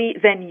likely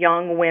than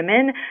young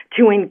women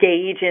to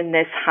engage in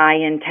this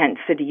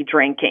high-intensity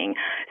drinking.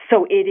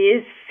 So it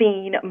is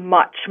seen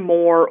much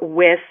more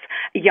with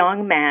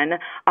young men.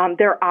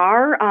 There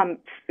are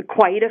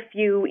quite a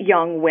few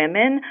young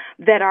women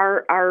that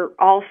are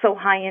also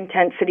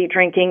high-intensity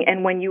drinking.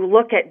 And when you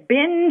look at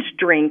binge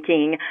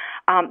drinking,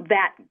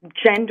 that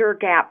gender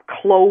gap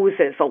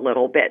closes a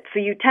little bit. So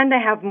you tend to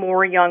have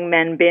more young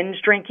men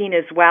binge drinking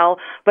as well,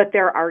 but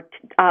there are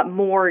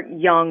more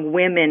young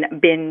women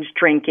binge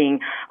drinking.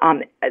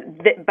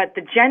 But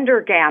the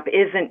gender gap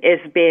isn't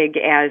as big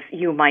as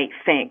you might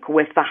think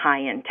with the high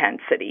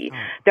intensity.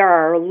 There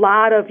are a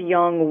lot of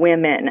young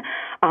women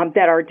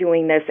that are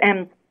doing this.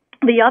 And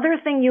the other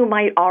thing you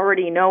might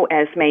already know,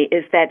 Esme,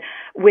 is that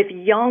with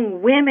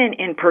young women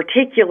in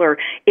particular,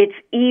 it's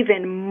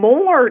even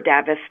more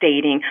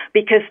devastating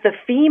because the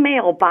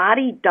female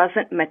body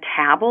doesn't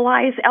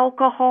metabolize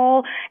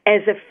alcohol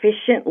as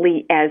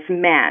efficiently as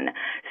men.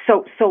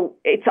 So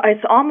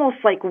it's almost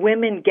like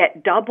women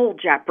get double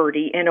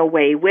jeopardy in a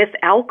way with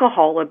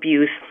alcohol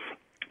abuse,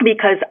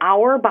 because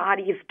our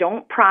bodies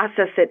don't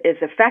process it as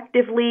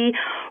effectively.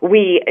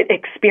 We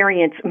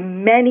experience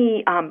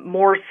many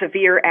more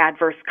severe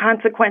adverse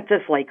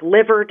consequences like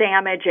liver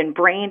damage and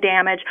brain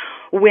damage.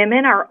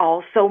 Women are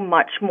also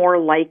much more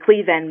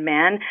likely than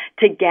men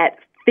to get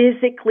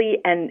physically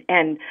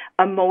and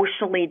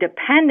emotionally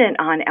dependent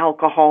on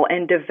alcohol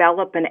and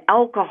develop an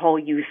alcohol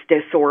use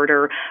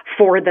disorder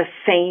for the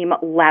same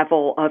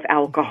level of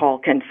alcohol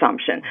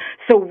consumption.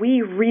 So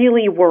we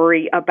really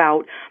worry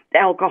about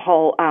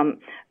alcohol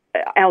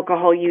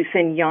use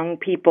in young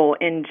people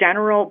in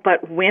general,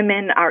 but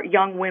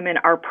young women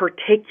are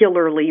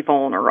particularly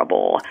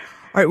vulnerable.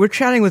 All right, we're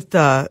chatting with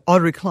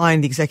Audrey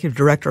Klein, the Executive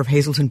Director of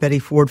Hazelton Betty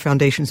Ford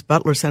Foundation's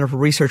Butler Center for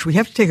Research. We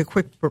have to take a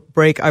quick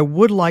break. I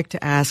would like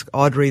to ask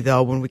Audrey,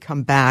 though, when we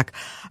come back,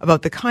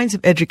 about the kinds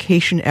of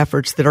education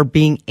efforts that are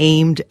being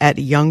aimed at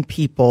young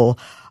people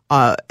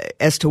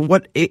as to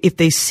what, if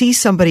they see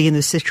somebody in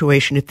this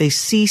situation, if they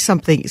see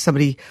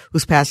somebody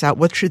who's passed out,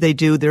 what should they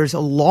do? There's a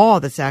law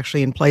that's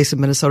actually in place in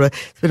Minnesota.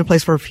 It's been in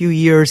place for a few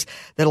years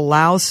that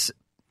allows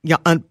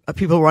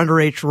people who are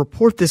underage to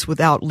report this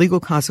without legal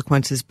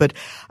consequences. But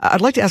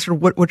I'd like to ask her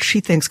what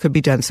she thinks could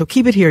be done. So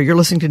keep it here. You're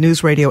listening to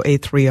News Radio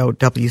 830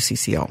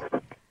 WCCO.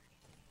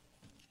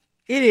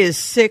 It is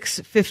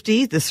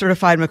 6:50. The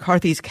certified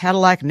McCarthy's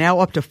Cadillac now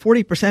up to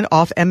 40%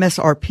 off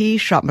MSRP.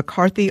 Shop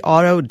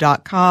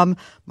McCarthyAuto.com,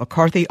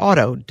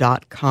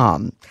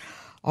 McCarthyAuto.com.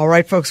 All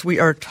right, folks, we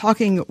are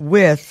talking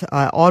with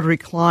Audrey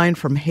Klein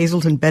from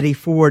Hazelton Betty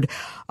Ford.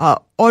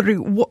 Audrey,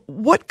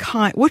 what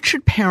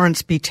should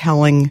parents be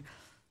telling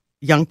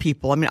young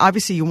people? I mean,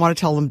 obviously you want to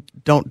tell them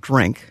don't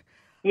drink.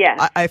 Yes.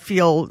 I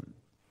feel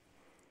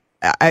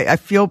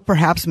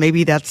perhaps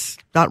maybe that's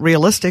not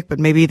realistic, but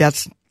maybe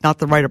that's not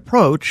the right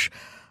approach.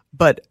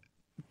 But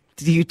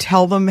do you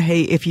tell them,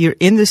 hey, if you're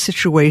in this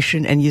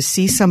situation and you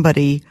see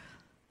somebody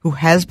who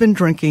has been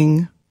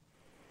drinking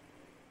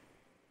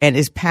and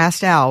is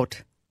passed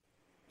out,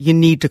 you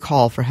need to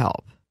call for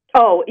help?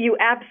 Oh, you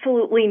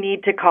absolutely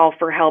need to call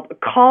for help.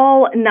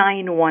 Call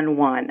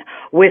 911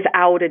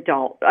 without a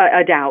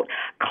doubt.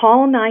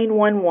 Call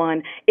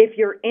 911 if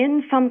you're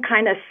in some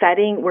kind of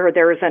setting where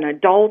there's an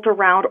adult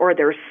around or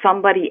there's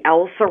somebody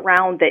else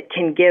around that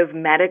can give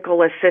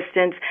medical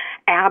assistance.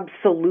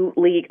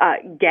 Absolutely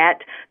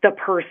get the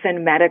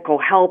person medical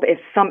help.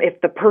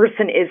 If the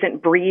person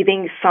isn't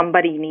breathing,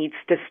 somebody needs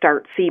to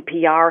start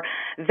CPR.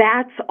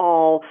 That's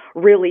all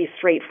really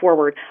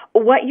straightforward.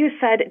 What you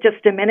said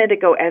just a minute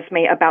ago,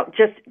 Esme, about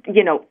just,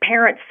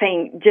 parents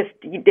saying just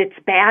it's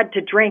bad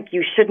to drink,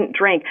 you shouldn't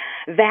drink.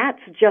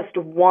 That's just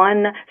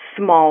one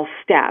small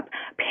step.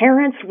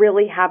 Parents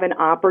really have an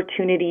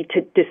opportunity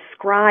to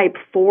describe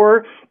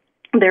for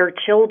their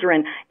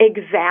children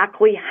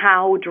exactly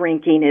how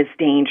drinking is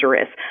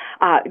dangerous.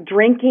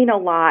 Drinking a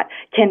lot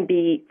can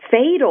be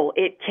fatal.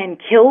 It can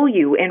kill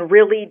you, and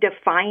really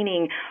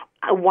defining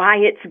why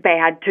it's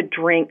bad to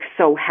drink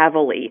so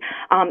heavily.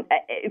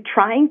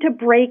 Trying to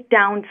break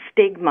down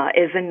stigma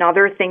is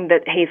another thing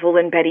that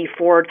Hazelton Betty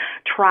Ford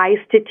tries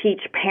to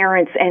teach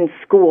parents and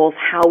schools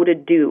how to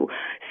do.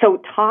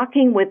 So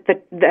talking with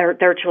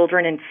their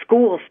children in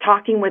schools,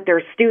 talking with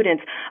their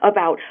students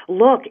about,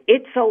 look,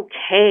 it's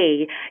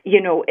okay,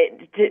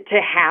 to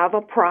have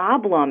a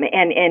problem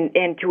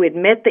and to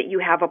admit that you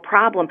have a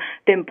problem.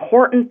 The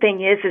important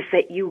thing is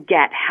that you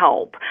get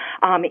help.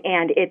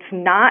 And it's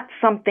not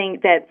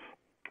something that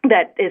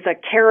is a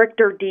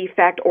character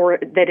defect or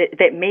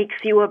that makes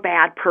you a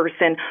bad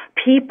person.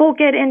 People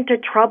get into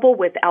trouble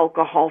with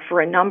alcohol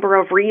for a number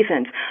of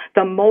reasons.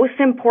 The most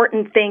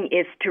important thing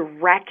is to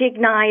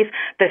recognize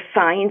the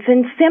signs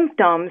and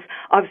symptoms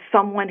of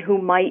someone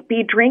who might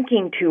be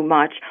drinking too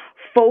much.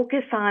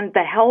 Focus on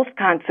the health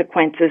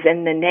consequences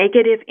and the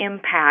negative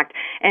impact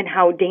and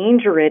how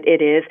dangerous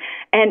it is,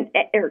 and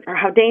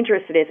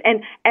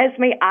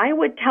Esme, I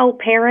would tell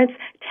parents,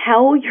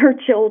 tell your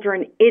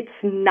children it's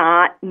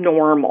not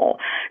normal.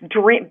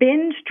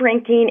 Binge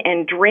drinking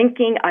and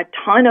drinking a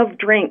ton of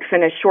drinks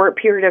in a short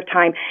period of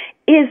time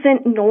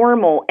isn't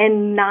normal,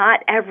 and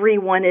not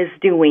everyone is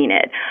doing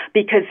it,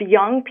 because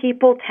young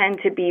people tend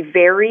to be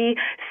very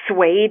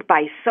swayed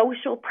by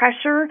social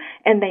pressure,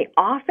 and they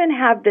often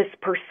have this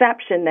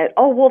perception that,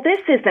 oh, well,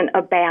 this isn't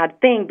a bad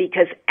thing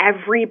because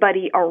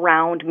everybody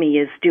around me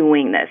is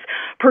doing this.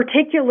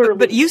 Particularly,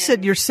 but you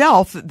said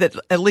yourself that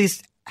at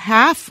least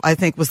half, I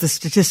think, was the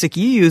statistic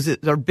you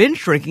used, are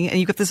binge drinking, and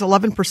you got this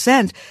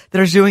 11%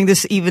 that are doing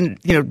this even,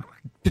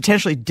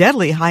 potentially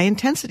deadly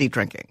high-intensity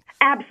drinking.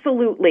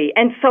 Absolutely.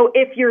 And so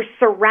if you're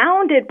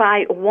surrounded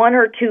by one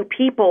or two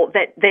people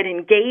that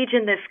engage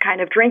in this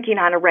kind of drinking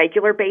on a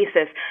regular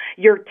basis,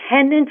 your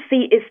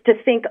tendency is to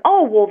think,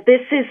 oh, well,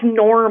 this is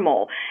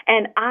normal,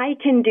 and I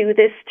can do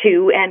this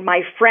too, and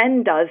my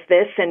friend does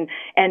this, and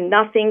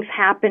nothing's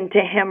happened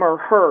to him or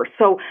her.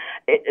 So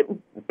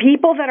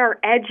people that are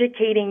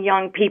educating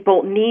young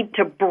people need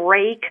to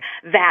break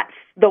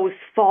those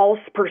false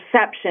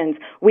perceptions.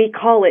 We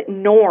call it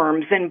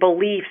norms and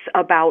beliefs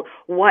about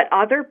what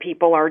other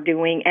people are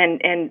doing,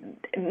 and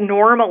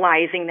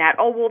normalizing that.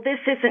 Oh, well, this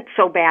isn't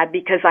so bad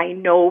because I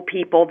know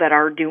people that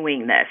are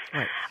doing this.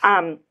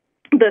 Right.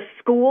 The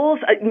schools,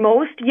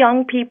 most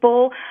young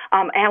people,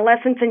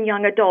 adolescents and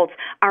young adults,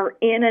 are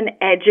in an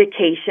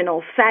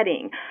educational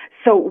setting.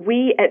 So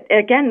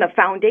the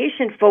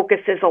foundation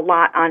focuses a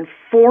lot on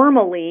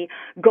formally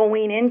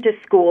going into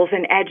schools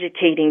and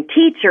educating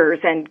teachers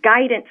and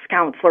guidance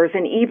counselors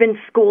and even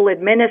school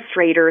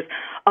administrators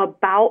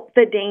about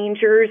the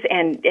dangers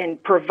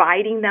and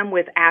providing them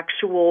with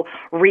actual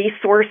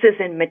resources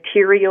and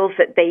materials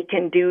that they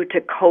can do to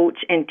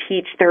coach and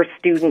teach their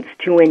students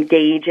to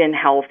engage in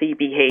healthy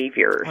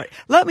behaviors. Right.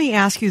 Let me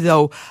ask you,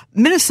 though,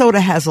 Minnesota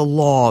has a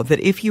law that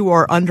if you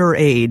are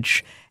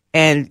underage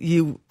and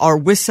you are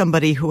with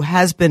somebody who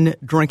has been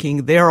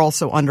drinking, they're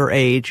also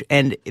underage,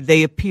 and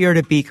they appear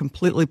to be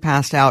completely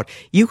passed out,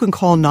 you can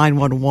call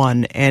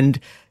 911 and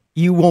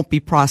you won't be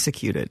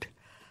prosecuted.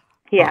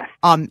 Yes.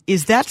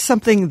 Is that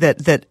something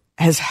that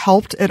has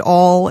helped at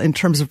all in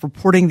terms of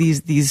reporting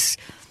these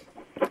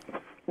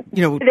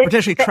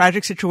potentially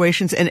tragic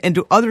situations? And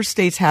do other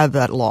states have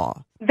that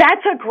law?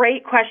 That's a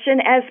great question,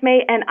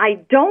 Esme, and I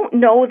don't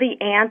know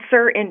the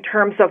answer in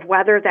terms of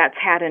whether that's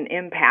had an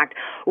impact.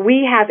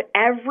 We have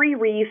every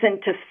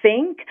reason to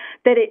think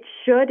that it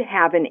should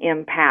have an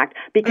impact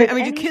because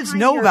do kids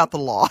know about the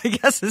law? I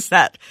guess is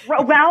that.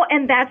 Well,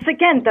 and that's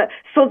again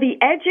so the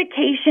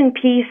education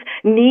piece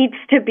needs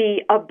to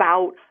be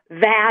about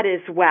that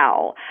as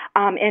well.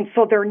 And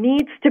so there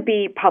needs to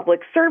be public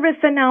service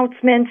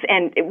announcements,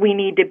 and we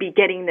need to be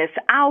getting this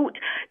out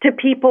to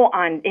people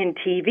in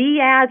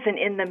TV ads and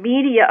in the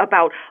media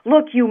about,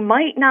 look, you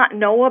might not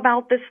know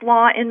about this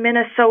law in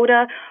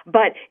Minnesota,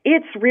 but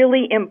it's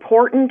really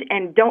important,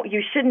 and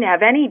you shouldn't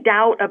have any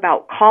doubt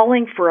about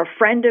calling for a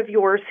friend of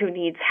yours who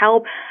needs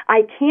help.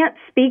 I can't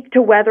speak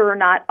to whether or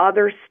not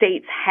other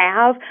states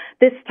have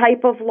this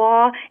type of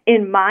law.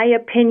 In my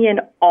opinion,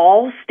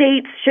 all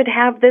states should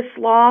have this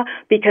law,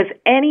 because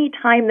any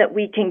time that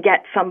we can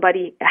get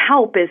somebody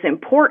help is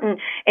important,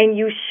 and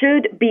you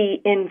should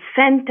be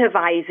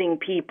incentivizing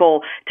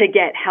people to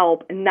get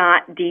help,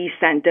 not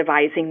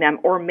decentivizing them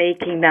or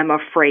making them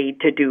afraid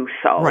to do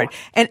so. Right.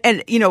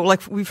 And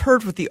like we've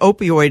heard with the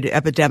opioid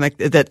epidemic,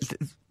 that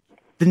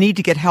the need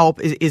to get help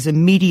is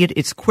immediate,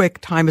 it's quick,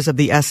 time is of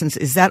the essence.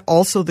 Is that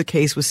also the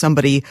case with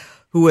somebody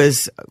who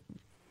is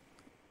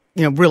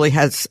really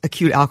has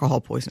acute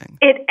alcohol poisoning?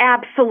 It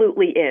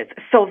absolutely is.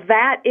 So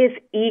that is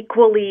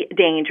equally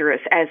dangerous,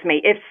 Esme.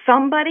 If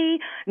somebody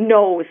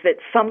knows that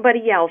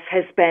somebody else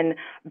has been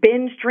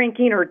binge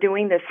drinking or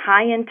doing this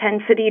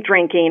high-intensity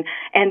drinking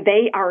and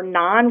they are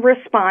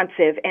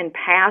non-responsive and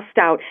passed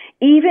out,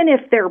 even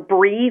if they're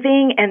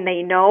breathing and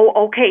they know,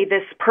 okay,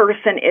 this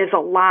person is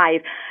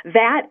alive,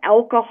 that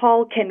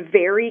alcohol can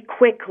very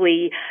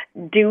quickly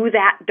do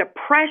that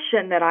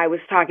depression that I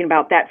was talking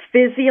about, that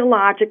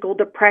physiological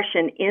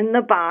depression in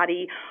the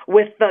body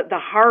with the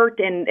heart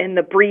and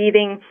the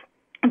breathing.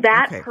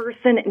 That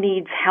person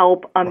needs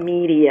help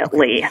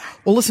immediately. Okay.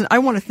 Well, listen, I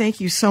want to thank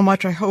you so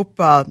much. I hope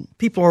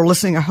people are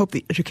listening. I hope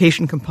the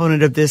education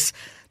component of this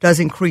does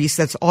increase.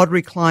 That's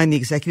Audrey Klein, the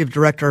Executive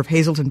Director of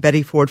Hazelton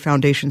Betty Ford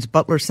Foundation's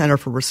Butler Center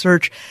for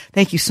Research.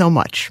 Thank you so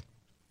much.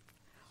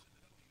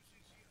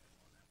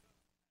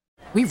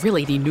 We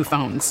really need new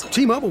phones.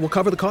 T-Mobile will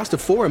cover the cost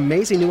of 4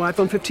 amazing new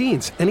iPhone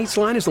 15s, and each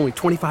line is only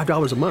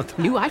 $25 a month.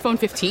 New iPhone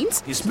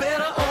 15s? It's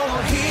better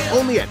over here.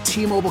 Only at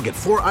T-Mobile, get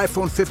 4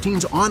 iPhone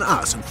 15s on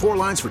us and 4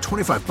 lines for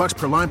 $25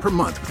 per line per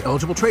month with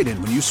eligible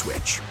trade-in when you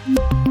switch.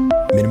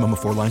 Minimum of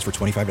 4 lines for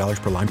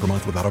 $25 per line per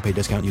month with autopay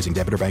discount using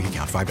debit or bank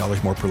account.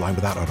 $5 more per line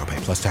without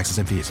autopay, plus taxes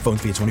and fees. Phone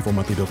fee at 24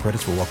 monthly bill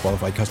credits for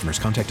well-qualified customers.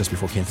 Contact us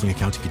before canceling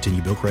account to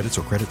continue bill credits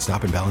or credit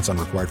stop and balance on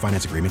required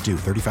finance agreement due.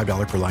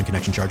 $35 per line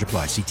connection charge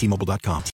applies. See T-Mobile.com.